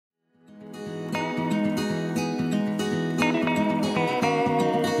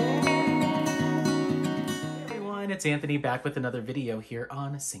it's Anthony back with another video here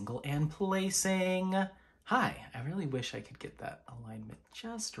on Single and Placing. Hi, I really wish I could get that alignment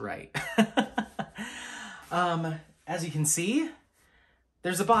just right. As you can see,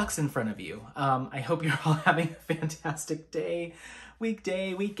 there's a box in front of you. I hope you're all having a fantastic day,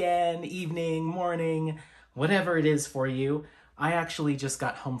 weekday, weekend, evening, morning, whatever it is for you. I actually just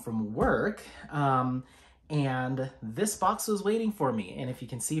got home from work, and this box was waiting for me. And if you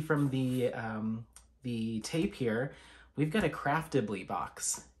can see from the tape here, we've got a Craftibly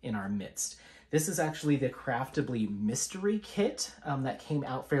box in our midst. This is actually the Craftibly Mystery Kit that came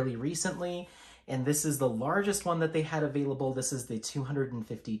out fairly recently. And this is the largest one that they had available. This is the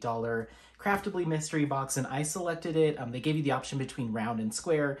 $250 Craftibly Mystery Box, and I selected it. They gave you the option between round and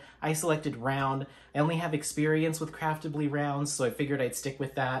square. I selected round. I only have experience with Craftibly rounds, so I figured I'd stick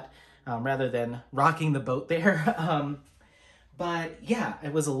with that rather than rocking the boat there. But yeah,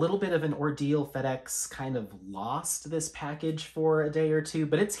 it was a little bit of an ordeal. FedEx kind of lost this package for a day or two,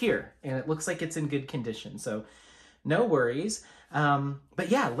 but it's here, and it looks like it's in good condition, so no worries. But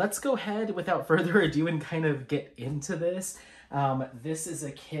yeah, let's go ahead without further ado and kind of get into this. This is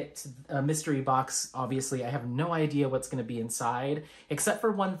a kit, a mystery box. Obviously, I have no idea what's going to be inside, except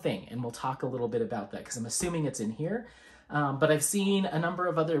for one thing, and we'll talk a little bit about that because I'm assuming it's in here. But I've seen a number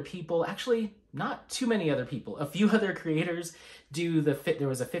of other people, actually not too many other people, a few other creators do the fit. There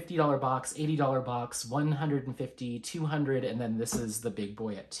was a $50 box, $80 box, $150, $200, and then this is the big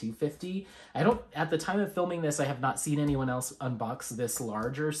boy at $250. At the time of filming this, I have not seen anyone else unbox this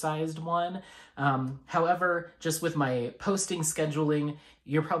larger sized one. However, just with my posting scheduling,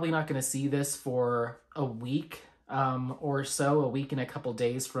 you're probably not going to see this for a week or so, a week and a couple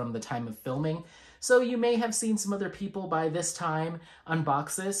days from the time of filming. So you may have seen some other people by this time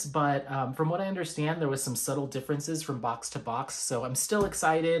unbox this, but from what I understand, there was some subtle differences from box to box. So I'm still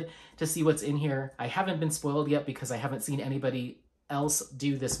excited to see what's in here. I haven't been spoiled yet because I haven't seen anybody else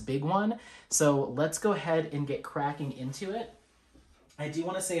do this big one. So let's go ahead and get cracking into it. I do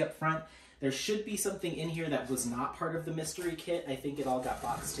want to say up front, there should be something in here that was not part of the mystery kit. I think it all got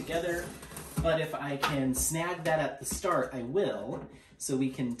boxed together, but if I can snag that at the start, I will, so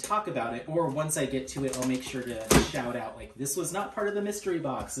we can talk about it, or once I get to it, I'll make sure to shout out, like, this was not part of the mystery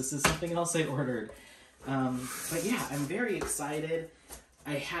box, this is something else I ordered. But yeah, I'm very excited.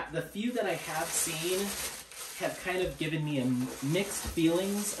 The few that I have seen have kind of given me mixed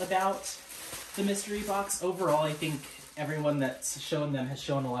feelings about the mystery box. Overall, I think everyone that's shown them has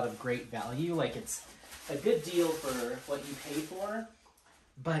shown a lot of great value. Like, it's a good deal for what you pay for.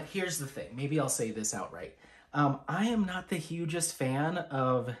 But here's the thing, maybe I'll say this outright. I am not the hugest fan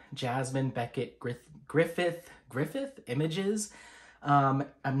of Jasmine Beckett Griffith images. I'm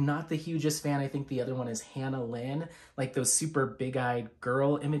not the hugest fan. I think the other one is Hannah Lynn, like those super big-eyed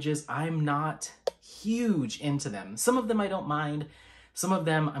girl images. I'm not huge into them. Some of them I don't mind. Some of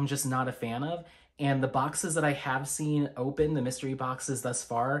them I'm just not a fan of. And the boxes that I have seen open, the mystery boxes thus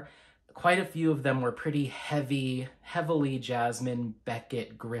far, quite a few of them were pretty heavily Jasmine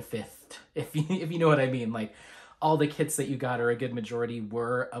Beckett Griffith, if you know what I mean. Like, all the kits that you got, or a good majority,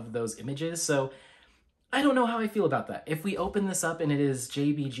 were of those images. So I don't know how I feel about that. If we open this up and it is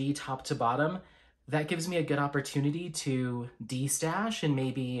JBG top to bottom, that gives me a good opportunity to destash and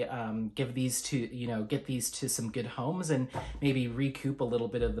maybe give these to, get these to some good homes and maybe recoup a little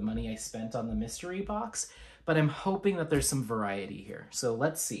bit of the money I spent on the mystery box. But I'm hoping that there's some variety here. So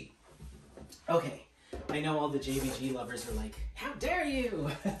let's see. Okay, I know all the JBG lovers are like, how dare you?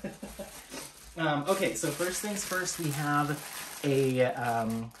 Okay, so first things first, we have a,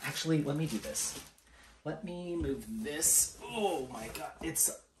 actually, let me do this. Let me move this. Oh my God,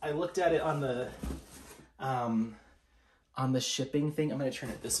 I looked at it on the shipping thing. I'm gonna turn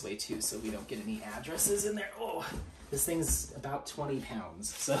it this way too so we don't get any addresses in there. Oh, this thing's about 20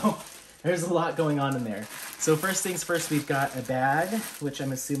 pounds, so there's a lot going on in there. So first things first, we've got a bag, which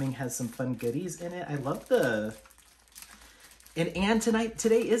I'm assuming has some fun goodies in it. I love and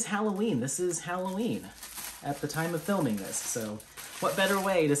today is Halloween. This is Halloween at the time of filming this. So what better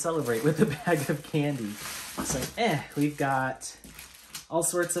way to celebrate with a bag of candy? So we've got all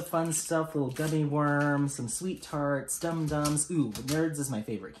sorts of fun stuff, little gummy worms, some sweet tarts, dum-dums. Ooh, Nerds is my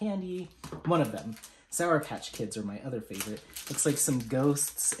favorite candy, one of them. Sour Patch Kids are my other favorite. Looks like some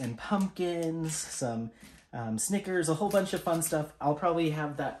ghosts and pumpkins, some Snickers, a whole bunch of fun stuff. I'll probably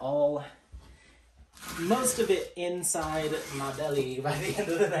have that most of it inside my belly by the end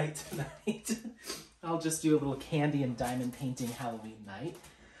of the night tonight. I'll just do a little candy and diamond painting Halloween night.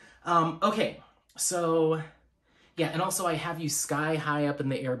 Okay, so yeah, and also I have you sky high up in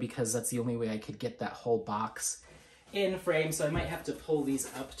the air because that's the only way I could get that whole box in frame, so I might have to pull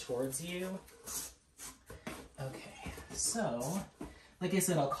these up towards you. Okay. so, like I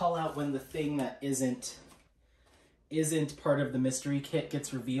said, I'll call out when the thing that isn't part of the mystery kit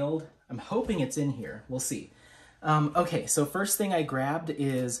gets revealed. I'm hoping it's in here. We'll see. Okay, so first thing I grabbed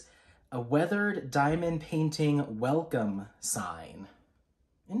is a weathered diamond painting welcome sign.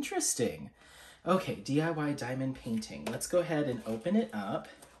 Interesting. Okay, DIY diamond painting. Let's go ahead and open it up.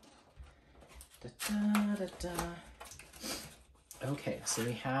 Okay, so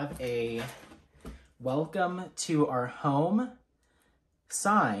we have a welcome to our home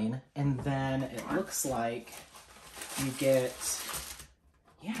sign, and then it looks like you get,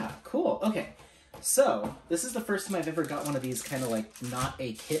 yeah, cool. Okay, so this is the first time I've ever got one of these kind of like not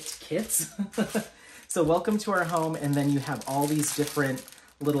a kit kits. So welcome to our home, and then you have all these different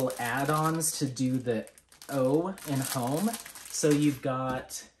little add-ons to do the O in home. So you've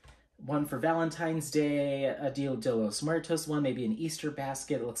got one for Valentine's Day, a Dia de los Muertos one, maybe an Easter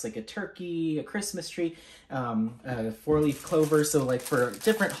basket. It looks like a turkey, a Christmas tree, a four-leaf clover. So like for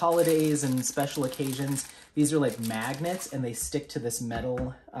different holidays and special occasions, these are like magnets and they stick to this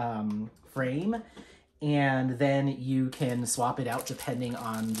metal frame. And then you can swap it out depending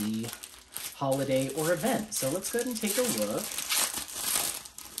on the holiday or event. So let's go ahead and take a look.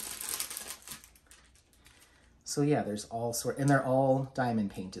 So yeah, there's all and they're all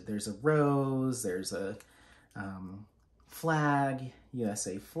diamond painted. There's a rose, there's a flag,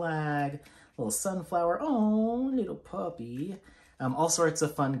 USA flag, little sunflower, oh, little puppy. All sorts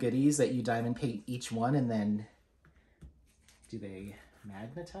of fun goodies that you diamond paint each one, and then do they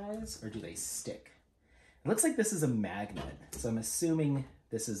magnetize or do they stick? It looks like this is a magnet, so I'm assuming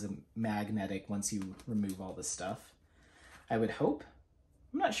this is a magnetic once you remove all the stuff. I would hope.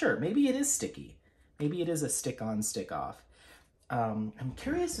 I'm not sure. Maybe it is sticky. Maybe it is a stick-on, stick-off. I'm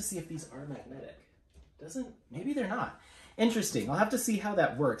curious to see if these are magnetic. Maybe they're not. Interesting. I'll have to see how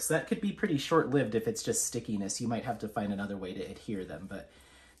that works. That could be pretty short-lived if it's just stickiness. You might have to find another way to adhere them, but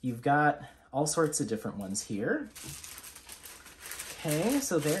you've got all sorts of different ones here. Okay,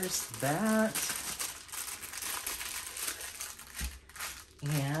 so there's that.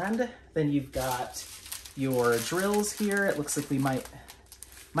 And then you've got your drills here. It looks like we might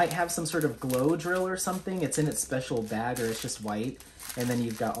have some sort of glow drill or something. It's in its special bag, or it's just white. And then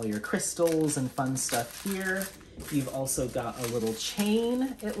you've got all your crystals and fun stuff here. You've also got a little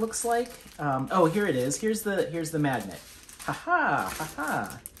chain, it looks like. Oh, here it is. Here's the magnet. Ha-ha,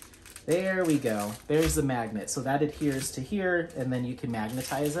 ha-ha. There we go. There's the magnet. So that adheres to here, and then you can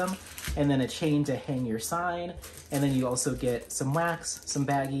magnetize them. And then a chain to hang your sign. And then you also get some wax, some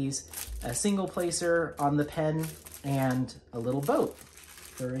baggies, a single placer on the pen, and a little boat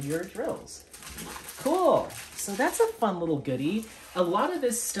for your drills. Cool. So that's a fun little goodie. A lot of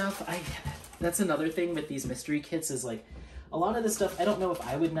this stuff, that's another thing with these mystery kits, is like a lot of this stuff I don't know if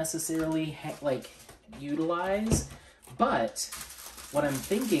I would necessarily utilize, but what I'm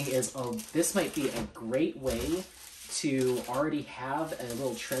thinking is, oh, this might be a great way to already have a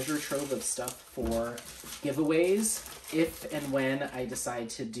little treasure trove of stuff for giveaways. If and when I decide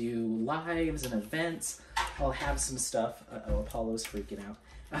to do lives and events, I'll have some stuff. Uh-oh, Apollo's freaking out.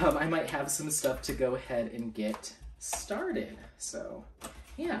 I might have some stuff to go ahead and get started. So,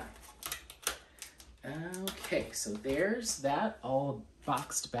 yeah. Okay, so there's that all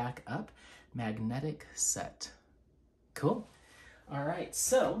boxed back up. Magnetic set. Cool. All right,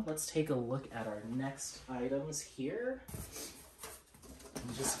 so let's take a look at our next items here.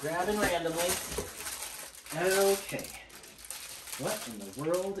 I'm just grabbing randomly. Okay. What in the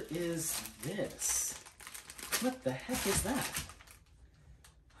world is this? What the heck is that?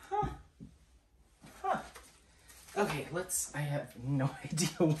 Huh. Okay, I have no idea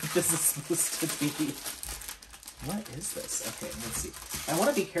what this is supposed to be. What is this? Okay, let's see. I want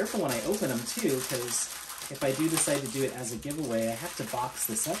to be careful when I open them too, because if I do decide to do it as a giveaway, I have to box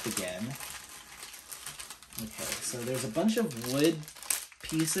this up again. Okay, so there's a bunch of wood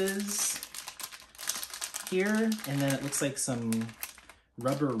pieces here, and then it looks like some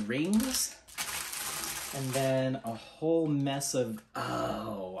rubber rings. And then a whole mess of,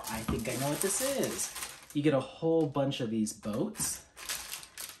 oh, I think I know what this is. You get a whole bunch of these boats.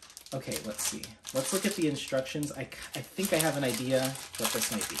 Okay, let's see. Let's look at the instructions. I think I have an idea what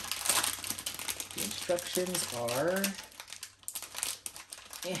this might be. The instructions are,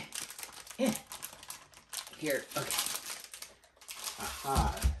 here, okay.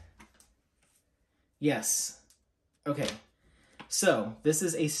 Aha. Yes, okay. So this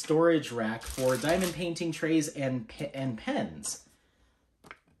is a storage rack for diamond painting trays and pens.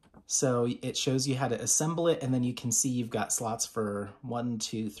 So it shows you how to assemble it, and then you can see you've got slots for 1,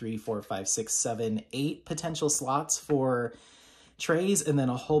 2, 3, 4, 5, 6, 7, 8 potential slots for trays, and then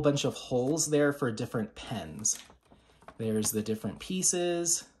a whole bunch of holes there for different pens. There's the different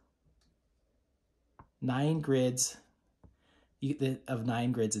pieces. 9 grids of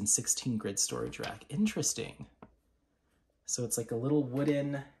 9 grids and 16 grid storage rack. Interesting. So it's like a little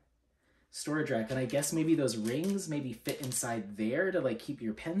wooden storage rack, and I guess maybe those rings maybe fit inside there to like keep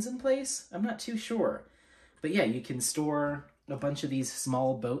your pens in place. I'm not too sure. But yeah, you can store a bunch of these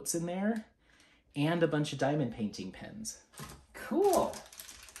small boats in there and a bunch of diamond painting pens. Cool.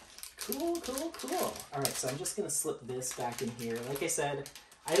 Cool, cool, cool. All right, so I'm just gonna slip this back in here. Like I said,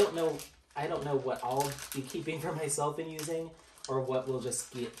 I don't know what I'll be keeping for myself and using, or what will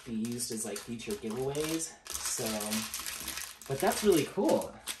just be used as like future giveaways. So, but that's really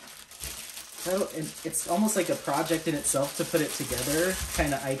cool. So it's almost like a project in itself to put it together,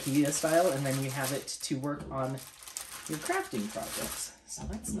 kind of IKEA style, and then you have it to work on your crafting projects. So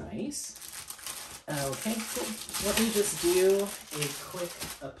that's nice. Okay, cool. Let me just do a quick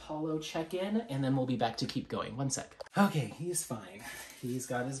Apollo check-in, and then we'll be back to keep going. One sec. Okay, he's fine. He's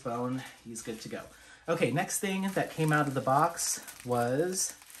got his bone. He's good to go. Okay, next thing that came out of the box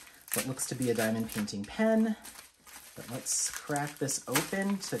was what looks to be a diamond painting pen. But let's crack this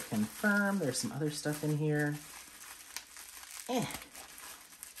open to confirm. There's some other stuff in here.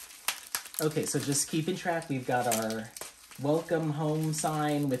 Okay, so just keeping track, we've got our welcome home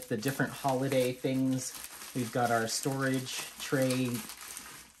sign with the different holiday things. We've got our storage tray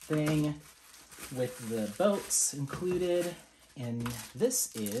thing with the boats included. And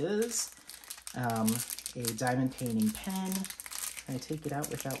this is a diamond painting pen. Can I take it out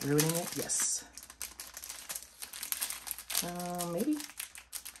without ruining it? Yes. Maybe?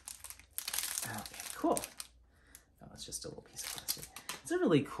 Okay, cool. Oh, it's just a little piece of plastic. It's a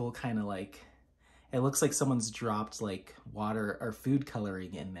really cool kind of like, it looks like someone's dropped like water or food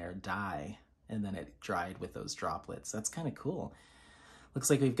coloring in there, dye, and then it dried with those droplets. That's kind of cool.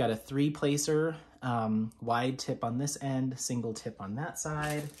 Looks like we've got a 3-placer, wide tip on this end, single tip on that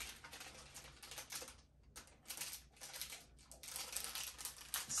side.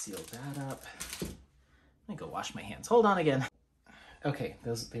 Seal that up. Let me go wash my hands. Hold on again. Okay,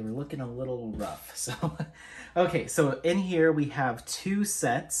 they were looking a little rough. So, okay, so in here we have 2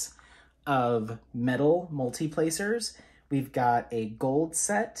 sets of metal multi-placers. We've got a gold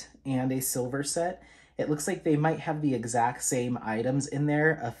set and a silver set. It looks like they might have the exact same items in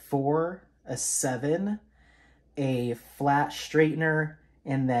there: a 4, a 7, a flat straightener,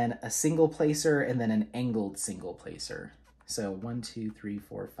 and then a single placer, and then an angled single placer. So 1, 2, 3,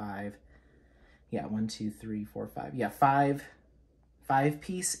 4, 5. Yeah, 1, 2, 3, 4, 5. Yeah, 5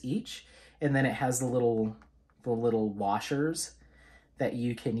 piece each. And then it has the little washers that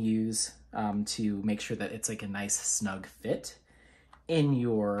you can use to make sure that it's like a nice snug fit in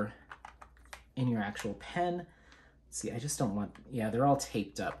your actual pen. See, I just don't want, yeah, they're all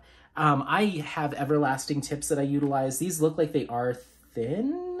taped up. I have everlasting tips that I utilize. These look like they are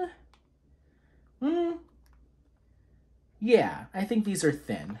thin. Yeah, I think these are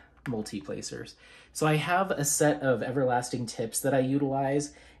thin multi-placers. So I have a set of everlasting tips that I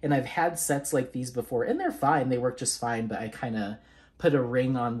utilize, and I've had sets like these before, and they're fine. They work just fine, but I kind of put a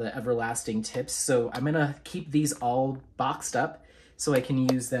ring on the everlasting tips. So I'm gonna keep these all boxed up so I can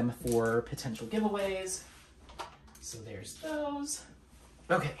use them for potential giveaways. So there's those.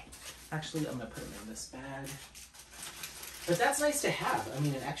 Okay, actually I'm gonna put them in this bag. But that's nice to have. I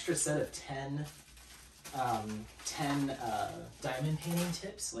mean, an extra set of 10 diamond painting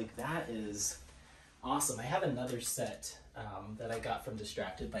tips, like that is awesome. I have another set that I got from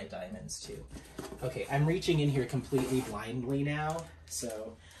Distracted by Diamonds too. Okay, I'm reaching in here completely blindly now.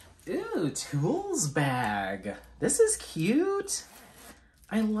 So, ooh, tools bag. This is cute.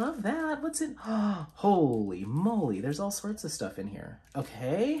 I love that. What's in? Oh, holy moly, there's all sorts of stuff in here.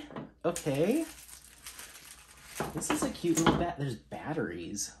 Okay, okay. This is a cute little bat. There's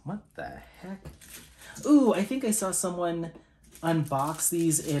batteries. What the heck? Ooh, I think I saw someone unbox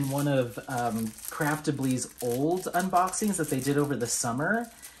these in one of Craftibly's old unboxings that they did over the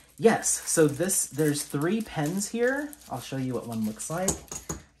summer. Yes, so there's 3 pens here. I'll show you what one looks like.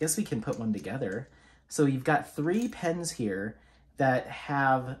 I guess we can put one together. So you've got 3 pens here that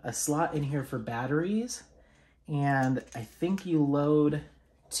have a slot in here for batteries. And I think you load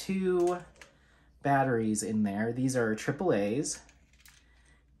 2 batteries in there. These are AAAs.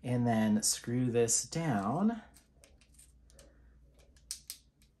 And then screw this down.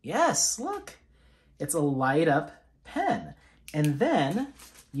 Yes, look, it's a light up pen. And then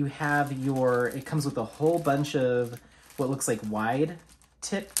you have it comes with a whole bunch of what looks like wide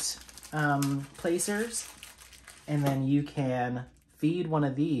tipped placers. And then you can feed one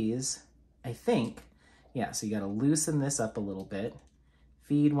of these, I think. Yeah, so you gotta loosen this up a little bit.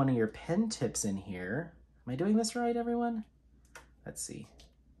 Feed one of your pen tips in here. Am I doing this right, everyone? Let's see.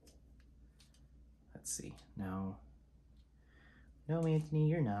 Let's see. No. No, Anthony,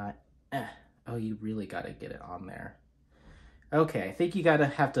 you're not. Oh, you really got to get it on there. Okay, I think you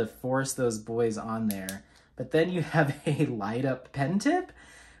have to force those boys on there. But then you have a light up pen tip,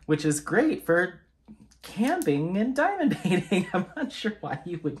 which is great for camping and diamond painting. I'm not sure why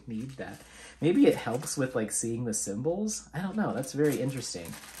you would need that. Maybe it helps with like seeing the symbols. I don't know. That's very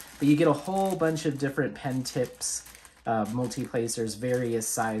interesting. But you get a whole bunch of different pen tips, multi-placers, various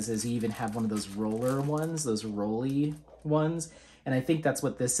sizes. You even have one of those roller ones, those rolly ones. And I think that's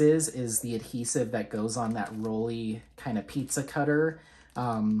what this is the adhesive that goes on that rolly kind of pizza cutter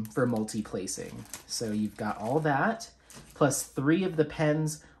for multi-placing. So you've got all that, plus 3 of the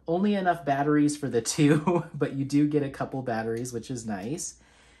pens, only enough batteries for the 2, but you do get a couple batteries, which is nice.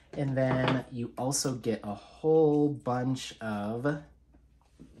 And then you also get a whole bunch of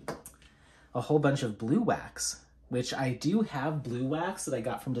blue wax, which I do have blue wax that I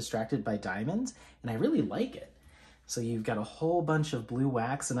got from Distracted by Diamonds, and I really like it. So you've got a whole bunch of blue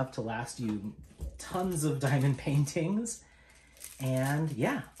wax, enough to last you tons of diamond paintings. And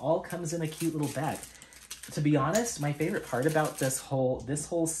yeah, all comes in a cute little bag. To be honest, my favorite part about this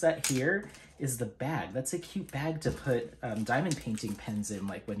whole set here is the bag. That's a cute bag to put diamond painting pens in,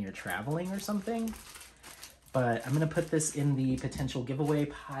 like when you're traveling or something. But I'm gonna put this in the potential giveaway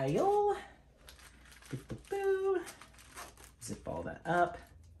pile. Boo-boo-boo. Zip all that up.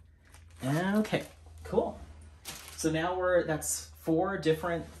 Okay, cool. So now that's 4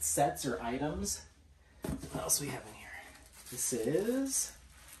 different sets or items. What else do we have in here? This is,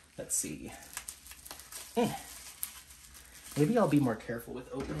 let's see. Maybe I'll be more careful with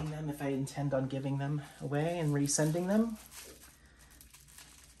opening them if I intend on giving them away and resending them.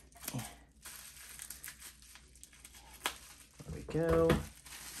 There we go.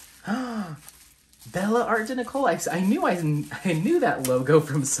 Bella Art de Nicole. I knew that logo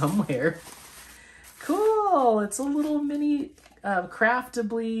from somewhere. Cool. It's a little mini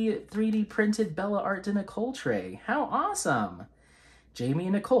Craftibly 3D printed Bella Art de Nicole tray. How awesome. Jamie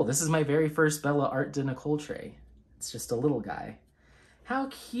and Nicole. This is my very first Bella Art de Nicole tray. It's just a little guy. How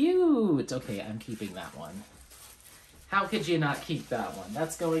cute. Okay, I'm keeping that one. How could you not keep that one?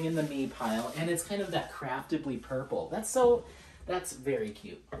 That's going in the me pile, and it's kind of that Craftibly purple. That's very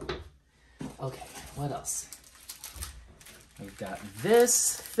cute. Okay, what else? We've got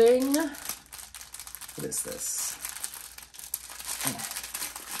this thing. What is this?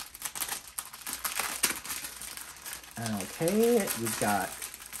 Okay, we've got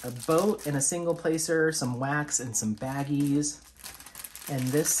a boat and a single placer, some wax and some baggies. And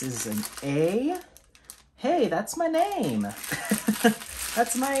this is an A. Hey, that's my name.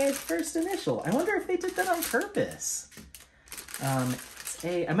 That's my first initial. I wonder if they did that on purpose. It's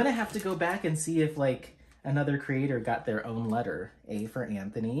A. I'm gonna have to go back and see if like another creator got their own letter. A for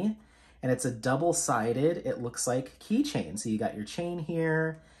Anthony. And it's a double-sided, it looks like, keychain. So you got your chain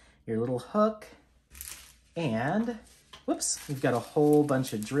here, your little hook, and whoops, we've got a whole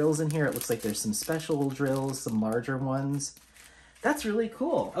bunch of drills in here. It looks like there's some special drills, some larger ones. That's really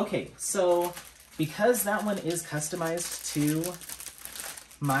cool. Okay, so because that one is customized to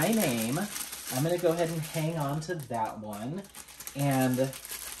my name, I'm gonna go ahead and hang on to that one. And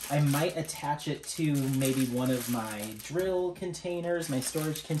I might attach it to maybe one of my drill containers, my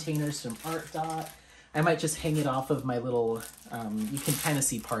storage containers from Art Dot. I might just hang it off of my little, you can kind of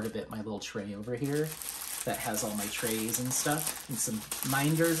see part of it, my little tray over here that has all my trays and stuff and some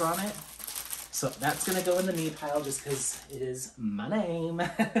minders on it. So that's gonna go in the me pile just because it is my name.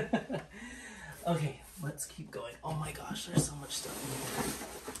 Okay, let's keep going. Oh my gosh, there's so much stuff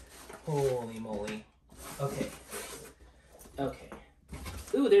in here. Holy moly. Okay. Okay.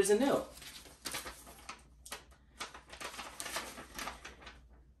 Ooh, there's a note.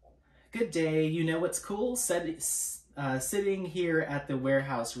 Good day. You know what's cool? Sitting here at the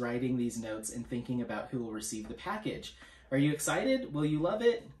warehouse writing these notes and thinking about who will receive the package. Are you excited? Will you love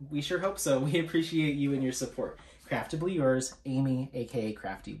it? We sure hope so. We appreciate you and your support. Craftably yours, Amy, aka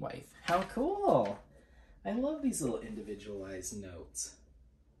Crafty Wife. How cool. I love these little individualized notes.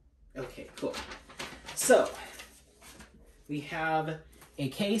 Okay, cool. So, we have a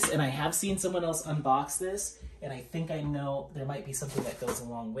case, and I have seen someone else unbox this, and I think I know there might be something that goes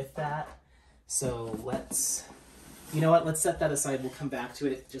along with that. So let's, you know what, let's set that aside. We'll come back to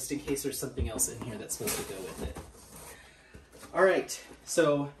it just in case there's something else in here that's supposed to go with it. All right,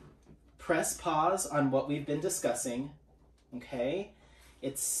 so press pause on what we've been discussing, okay?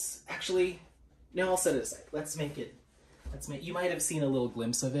 It's actually, no, I'll set it aside. Let's make, you might have seen a little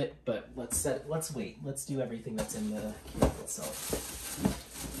glimpse of it, but let's wait. Let's do everything that's in the kit itself.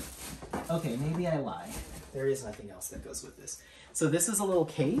 Okay, maybe I lie. there is nothing else that goes with this. So this is a little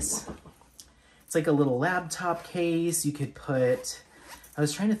case. It's like a little laptop case. You could put, I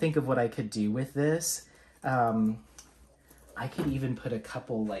was trying to think of what I could do with this. I could even put a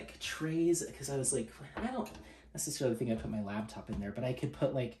couple like trays, because I was like, I don't necessarily think I'd put my laptop in there, but I could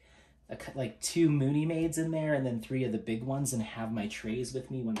put like like 2 Mooney Maids in there and then 3 of the big ones and have my trays with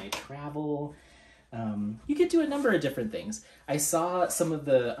me when I travel. You could do a number of different things. I saw some of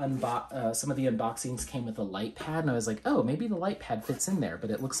the unboxings came with a light pad, and I was like, oh, maybe the light pad fits in there, but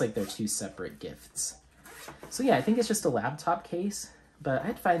it looks like they're 2 separate gifts. So yeah, I think it's just a laptop case, but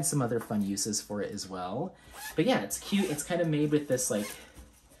I'd find some other fun uses for it as well. But yeah, it's cute. It's kind of made with this like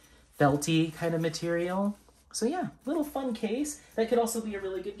felty kind of material. So yeah, little fun case. That could also be a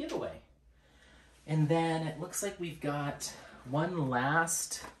really good giveaway. And then it looks like we've got one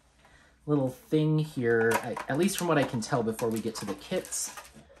last little thing here, at least from what I can tell before we get to the kits.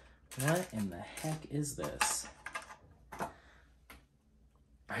 What in the heck is this?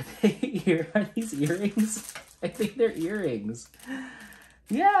 Are these earrings? I think they're earrings.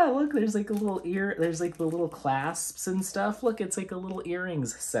 Yeah, look, there's like a little there's like the little clasps and stuff. Look, it's like a little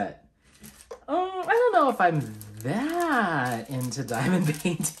earrings set. Oh, I don't know if I'm that into diamond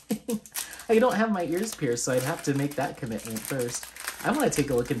painting. I don't have my ears pierced, so I'd have to make that commitment first. I want to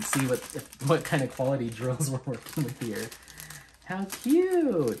take a look and see what kind of quality drills we're working with here. How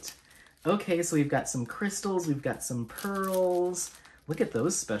cute! Okay, so we've got some crystals, we've got some pearls. Look at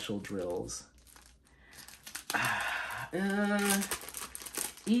those special drills.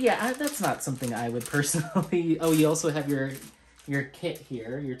 Yeah, that's not something I would personally... Oh, you also have your kit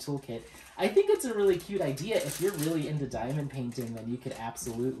here, your toolkit. I think it's a really cute idea. If you're really into diamond painting, then you could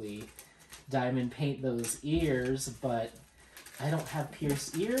absolutely diamond paint those ears, but I don't have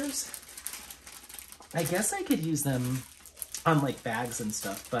pierced ears. I guess I could use them on like bags and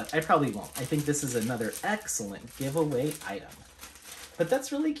stuff, but I probably won't. I think this is another excellent giveaway item. But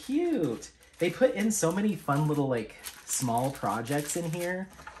that's really cute. They put in so many fun little like small projects in here.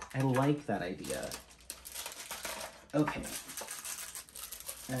 I like that idea. Okay.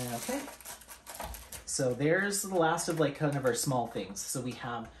 Okay. So there's the last of like kind of our small things. So we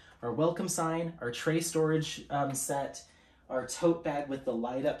have our welcome sign, our tray storage set, our tote bag with the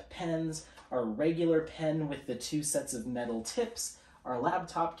light up pens, our regular pen with the 2 sets of metal tips, our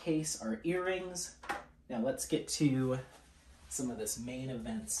laptop case, our earrings. Now let's get to some of this main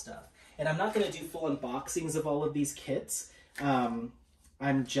event stuff. And I'm not going to do full unboxings of all of these kits. I'm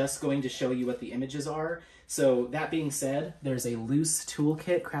just going to show you what the images are. So that being said, there's a loose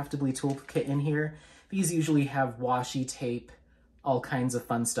toolkit, Craftibly toolkit in here. These usually have washi tape, all kinds of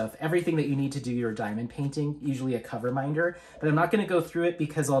fun stuff. Everything that you need to do your diamond painting, usually a cover minder. But I'm not going to go through it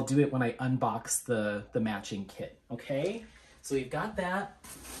because I'll do it when I unbox the matching kit, okay? So we've got that,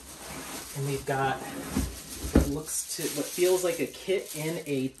 and we've got what feels like a kit in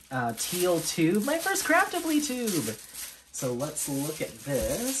a teal tube. My first Craftibly tube. So let's look at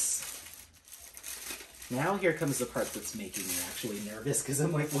this. Now here comes the part that's making me actually nervous, because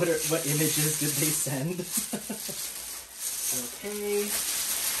I'm like, what images did they send? Okay,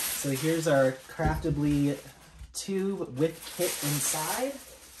 so here's our Craftibly tube with kit inside.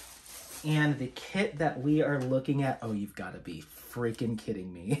 And the kit that we are looking at, oh, you've got to be freaking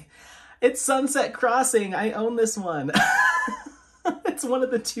kidding me. It's Sunset Crossing. I own this one. It's one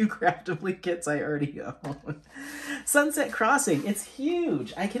of the 2 Craftibly kits I already own. Sunset Crossing, it's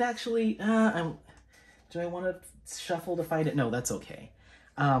huge. I could actually, do I want to shuffle to find it? No, that's okay.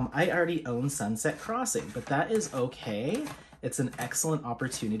 I already own Sunset Crossing, but that is okay. It's an excellent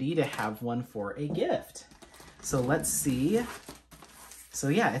opportunity to have one for a gift. So let's see. So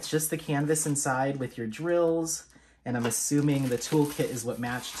yeah, it's just the canvas inside with your drills, and I'm assuming the toolkit is what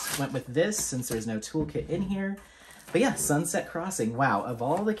went with this, since there's no toolkit in here. But yeah, Sunset Crossing. Wow, of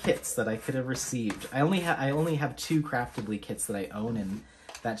all the kits that I could have received, I only have 2 Craftibly kits that I own, and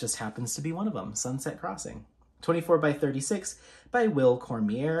that just happens to be one of them, Sunset Crossing. 24 by 36 by Will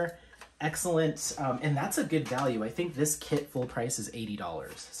Cormier. Excellent, and that's a good value. I think this kit full price is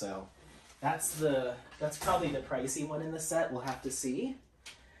 $80. So that's probably the pricey one in the set. We'll have to see.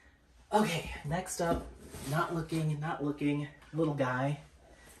 Okay, next up, not looking, little guy.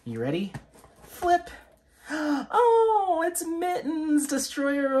 You ready? Flip. Oh, it's Mittens,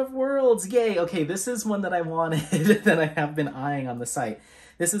 Destroyer of Worlds. Yay. Okay, this is one that I wanted that I have been eyeing on the site.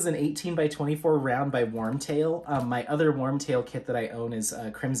 This is an 18 by 24 round by Wormtail. My other Wormtail kit that I own is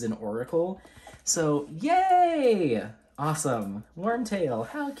Crimson Oracle. So, yay! Awesome. Wormtail,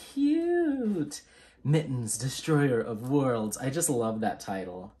 how cute! Mittens, Destroyer of Worlds. I just love that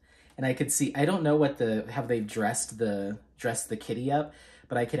title. And I could see, I don't know what how they've dressed the kitty up,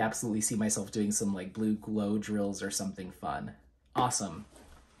 but I could absolutely see myself doing some like blue glow drills or something fun. Awesome.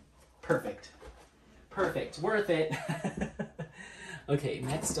 Perfect. Perfect. Worth it. Okay,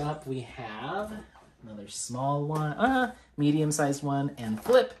 next up we have another small one, medium-sized one, and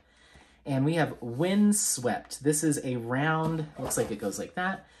flip. And we have Windswept. This is a round, looks like it goes like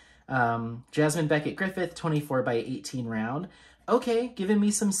that. Jasmine Beckett Griffith, 24 by 18 round. Okay, giving me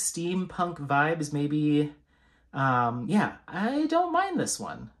some steampunk vibes, maybe. Yeah, I don't mind this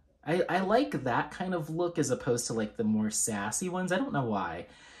one. I like that kind of look as opposed to like the more sassy ones. I don't know why.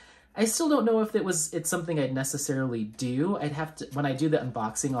 I still don't know if it's something I'd necessarily do. I'd have to, when I do the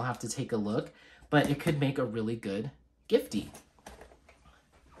unboxing, I'll have to take a look, but it could make a really good gifty.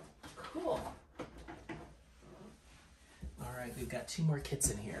 Cool. All right, we've got 2 more kits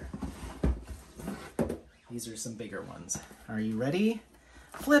in here. These are some bigger ones. Are you ready?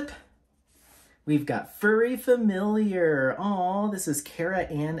 Flip. We've got Furry Familiar. Oh, this is Kara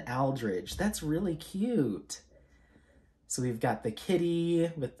Ann Aldridge. That's really cute. So we've got the kitty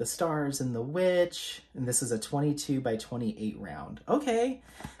with the stars and the witch, and this is a 22 by 28 round. Okay,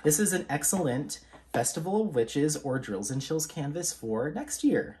 this is an excellent Festival of Witches or Drills and Chills canvas for next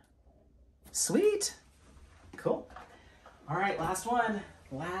year. Sweet. Cool. All right, last one.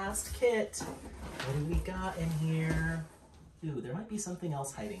 Last kit. What do we got in here? Ooh, there might be something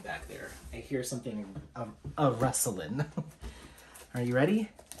else hiding back there. I hear something, a rustling. Are you ready?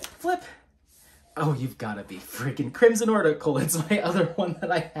 Flip. Oh, you've got to be freaking Crimson Oracle. It's my other one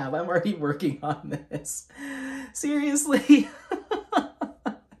that I have. I'm already working on this. Seriously?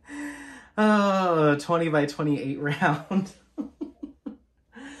 Oh, 20 by 28 round.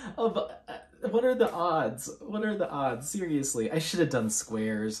 Oh, what are the odds? What are the odds? Seriously, I should have done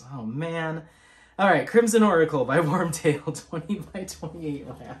squares. Oh, man. All right, Crimson Oracle by Wormtail, 20 by 28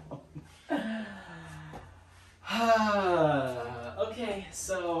 round. Okay,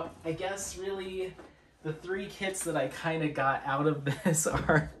 so I guess really the 3 kits that I kind of got out of this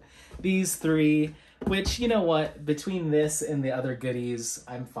are these 3, which, you know what, between this and the other goodies,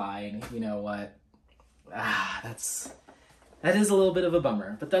 I'm fine. You know what? That is a little bit of a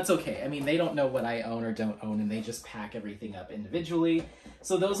bummer, but that's okay. I mean, they don't know what I own or don't own, and they just pack everything up individually.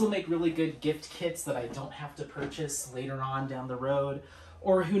 So those will make really good gift kits that I don't have to purchase later on down the road.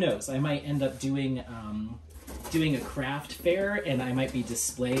 Or who knows, I might end up doing a craft fair, and I might be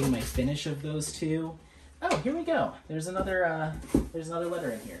displaying my finish of those 2. Oh, here we go. There's another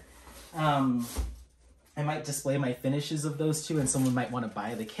letter in here. I might display my finishes of those 2, and someone might want to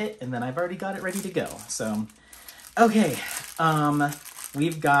buy the kit, and then I've already got it ready to go. So, okay,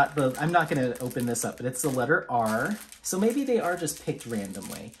 we've got I'm not going to open this up, but it's the letter R. So maybe they are just picked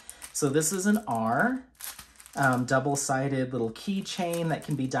randomly. So this is an R. Double-sided little keychain that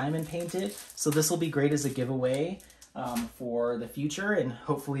can be diamond painted. So this will be great as a giveaway for the future, and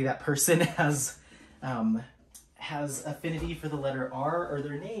hopefully that person has affinity for the letter R, or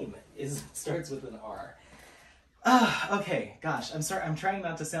their name starts with an R. Okay, gosh, I'm sorry. I'm trying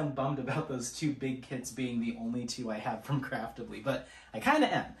not to sound bummed about those 2 big kits being the only 2 I have from Craftibly, but I kind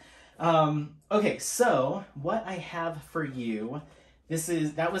of am. Okay, so what I have for you.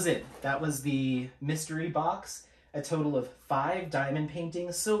 That was it. That was the mystery box, a total of 5 diamond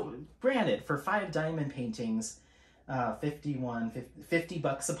paintings. So granted, for 5 diamond paintings, 50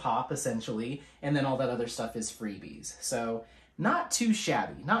 bucks a pop essentially, and then all that other stuff is freebies. So not too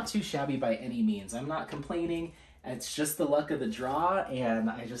shabby by any means. I'm not complaining. It's just the luck of the draw, and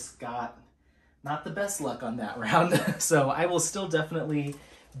I just got not the best luck on that round. So I will still definitely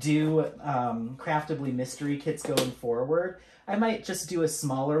do Craftibly mystery kits going forward. I might just do a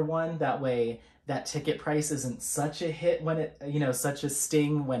smaller one, that way that ticket price isn't such a hit when it, such a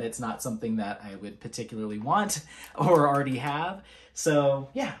sting when it's not something that I would particularly want or already have. So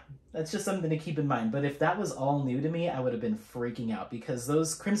yeah, that's just something to keep in mind. But if that was all new to me, I would have been freaking out, because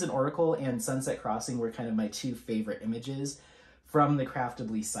those Crimson Oracle and Sunset Crossing were kind of my 2 favorite images from the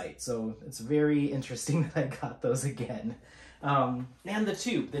Craftibly site. So it's very interesting that I got those again. And the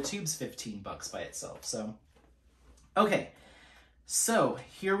tube's 15 bucks by itself. So, okay. So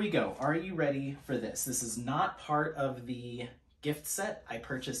here we go. Are you ready for this? This is not part of the gift set. I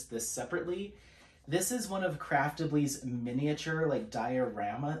purchased this separately. This is one of Craftibly's miniature like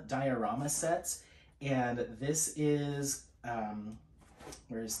diorama sets. And this is,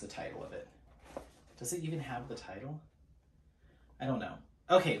 where's the title of it? Does it even have the title? I don't know.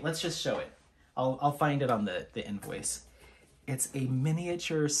 Okay, let's just show it. I'll find it on the invoice. It's a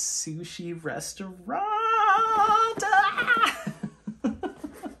miniature sushi restaurant. Ah!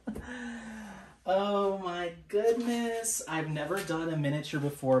 Oh my goodness. I've never done a miniature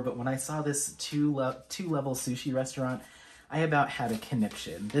before, but when I saw this two-level sushi restaurant, I about had a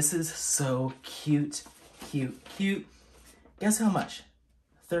conniption. This is so cute, cute, cute. Guess how much?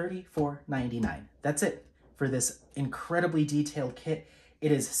 $34.99. That's it for this incredibly detailed kit.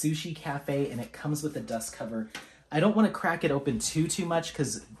 It is Sushi Cafe and it comes with a dust cover. I don't want to crack it open too much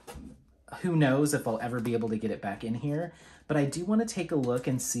because who knows if I'll ever be able to get it back in here. But I do want to take a look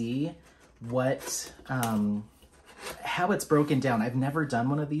and see what, how it's broken down. I've never done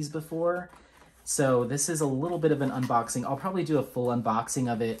one of these before. So this is a little bit of an unboxing. I'll probably do a full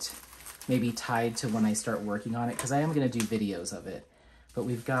unboxing of it, maybe tied to when I start working on it, because I am going to do videos of it. But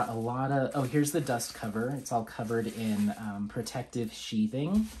we've got a lot of, oh, here's the dust cover. It's all covered in protective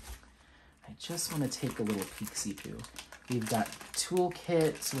sheathing. I just want to take a little peek-see-poo. We've got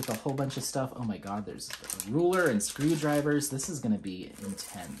toolkits with a whole bunch of stuff. Oh my God, there's a ruler and screwdrivers. This is going to be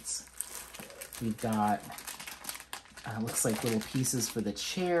intense. We've got, looks like little pieces for the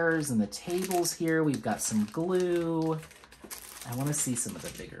chairs and the tables here. We've got some glue. I want to see some of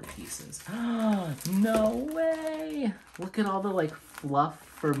the bigger pieces. No way! Look at all the like fluff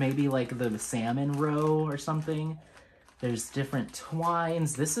for maybe like the salmon roe or something. There's different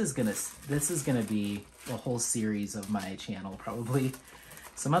twines. This is gonna be a whole series of my channel probably.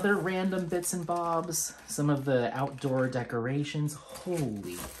 Some other random bits and bobs. Some of the outdoor decorations.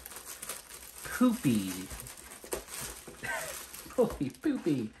 Holy poopy. Holy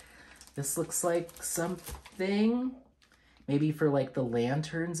poopy. This looks like something maybe for like the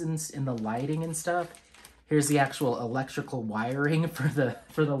lanterns and the lighting and stuff. Here's the actual electrical wiring for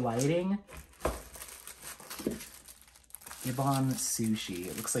the lighting. Gibbon Sushi.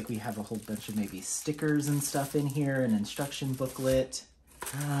 It looks like we have a whole bunch of maybe stickers and stuff in here, an instruction booklet.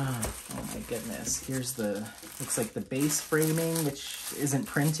 Oh my goodness. Here's the, looks like the base framing, which isn't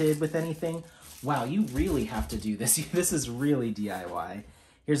printed with anything. Wow, you really have to do this. This is really DIY.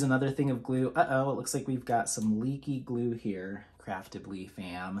 Here's another thing of glue. Uh-oh, it looks like we've got some leaky glue here. Craftibly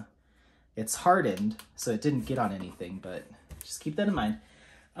fam. It's hardened, so it didn't get on anything, but just keep that in mind.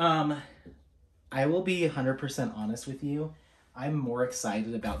 I will be 100% honest with you. I'm more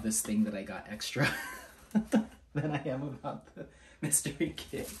excited about this thing that I got extra than I am about the mystery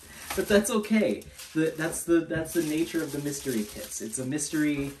kit. But that's okay. That's the nature of the mystery kits. It's a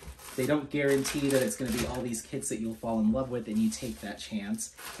mystery. They don't guarantee that it's going to be all these kits that you'll fall in love with, and you take that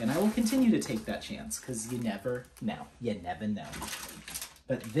chance. And I will continue to take that chance because you never know. You never know.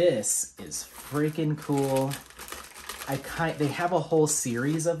 But this is freaking cool. They have a whole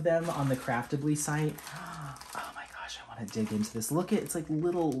series of them on the Craftibly site. Oh my gosh, I want to dig into this. Look at, it's like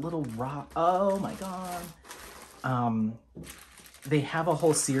little rock. Oh my God. They have a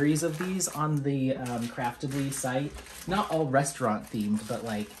whole series of these on the Craftibly site. Not all restaurant themed, but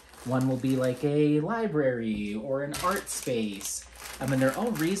like one will be like a library or an art space. I mean, they're all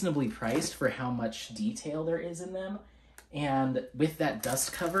reasonably priced for how much detail there is in them. And with that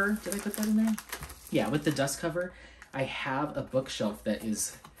dust cover, did I put that in there? Yeah, with the dust cover, I have a bookshelf that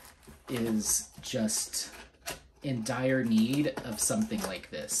is just in dire need of something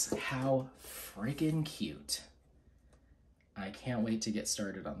like this. How freaking cute. I can't wait to get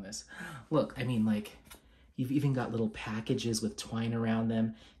started on this. Look, I mean, like, you've even got little packages with twine around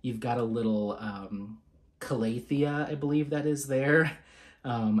them. You've got a little calathea, I believe that is there.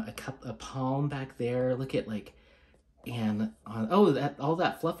 A palm back there. Look at like, and on, oh, all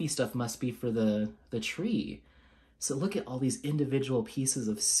that fluffy stuff must be for the tree. So look at all these individual pieces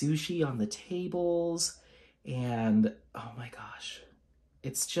of sushi on the tables. And oh my gosh,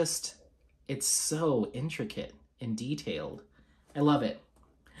 it's so intricate and detailed. I love it.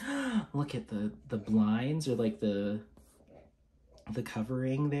 Look at the blinds, or like the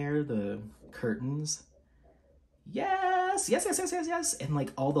covering there, the curtains. Yes, yes, yes, yes, yes, yes. And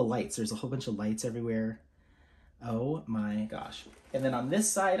like all the lights, there's a whole bunch of lights everywhere. Oh my gosh. And then on this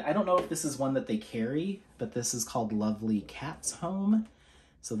side, I don't know if this is one that they carry, but this is called Lovely Cat's Home.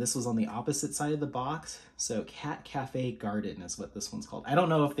 So this was on the opposite side of the box. So Cat Cafe Garden is what this one's called. I don't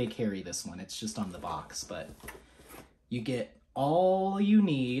know if they carry this one. It's just on the box, but you get all you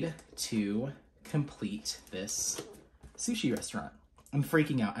need to complete this sushi restaurant. I'm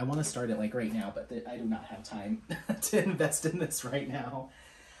freaking out. I want to start it like right now, but I do not have time to invest in this right now.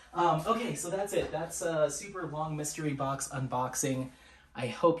 Okay, so that's it. That's a super long mystery box unboxing. I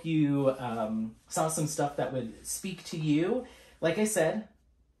hope you saw some stuff that would speak to you. Like I said,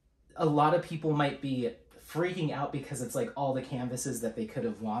 a lot of people might be freaking out because it's like all the canvases that they could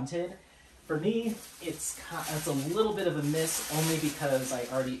have wanted. For me, it's a little bit of a miss, only because I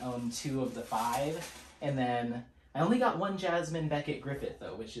already own 2 of the 5, and then I only got 1 Jasmine Beckett Griffith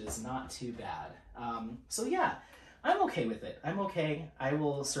though, which is not too bad. So yeah, I'm okay with it. I'm okay. I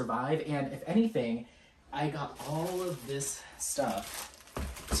will survive, and if anything, I got all of this stuff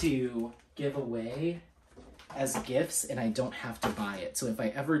to give away as gifts, and I don't have to buy it. So if I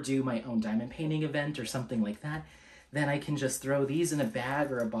ever do my own diamond painting event or something like that, then I can just throw these in a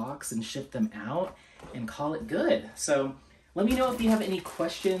bag or a box and ship them out and call it good. So let me know if you have any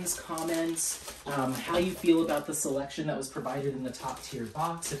questions, comments, how you feel about the selection that was provided in the top tier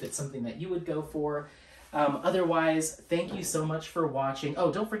box, if it's something that you would go for. Otherwise, thank you so much for watching.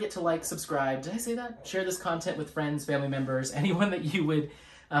 Oh, don't forget to like, subscribe. Did I say that? Share this content with friends, family members, anyone that you would,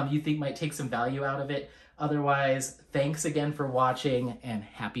 you think might take some value out of it. Otherwise, thanks again for watching and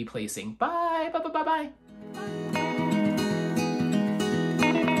happy placing. Bye, bye, bye, bye, bye.